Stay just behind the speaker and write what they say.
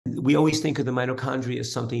we always think of the mitochondria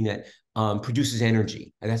as something that produces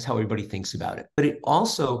energy. And that's how everybody thinks about it. But it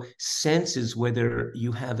also senses whether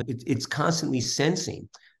you have, it's constantly sensing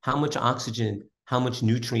how much oxygen, how much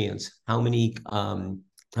nutrients, how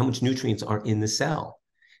much nutrients are in the cell.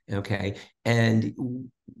 Okay. And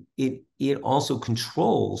it also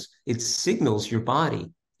controls, it signals your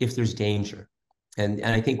body if there's danger. And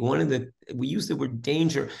I think we use the word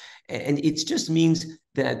danger, and it just means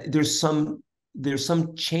that there's some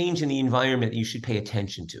change in the environment that you should pay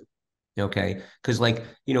attention to. Okay. Because like,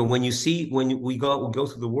 when we go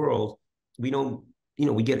through the world, we don't,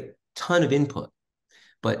 we get a ton of input,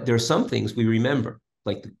 but there are some things we remember,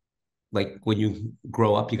 like when you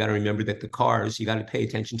grow up, you got to remember that you got to pay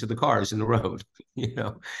attention to the cars in the road,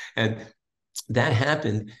 and that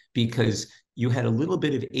happened because you had a little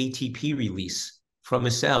bit of ATP release from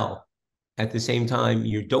a cell at the same time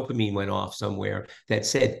your dopamine went off somewhere that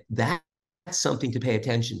said that's something to pay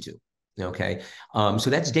attention to. Okay. So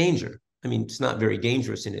that's danger. I mean, it's not very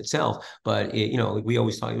dangerous in itself, but we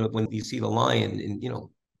always talk, when you see the lion and,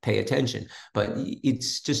 pay attention, but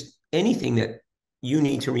it's just anything that you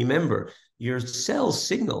need to remember. Your cells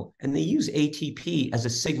signal, and they use ATP as a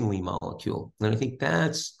signaling molecule. And I think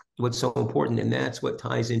that's what's so important. And that's what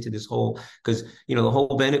ties into this whole, because, the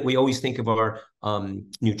whole Bennett, we always think of our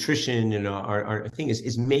nutrition and our thing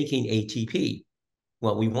is making ATP.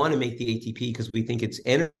 Well, we want to make the ATP because we think it's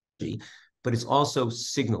energy, but it's also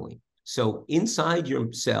signaling. So inside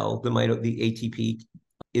your cell, the ATP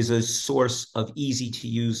is a source of easy to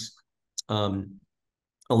use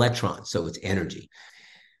electrons, so it's energy.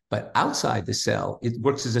 But outside the cell, it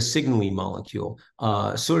works as a signaling molecule,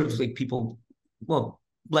 sort of like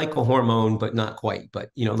like a hormone, but not quite. But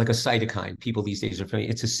like a cytokine. People these days are familiar.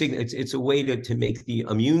 It's a signal. It's a way to make the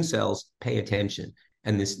immune cells pay attention,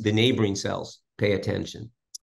 and the neighboring cells pay attention.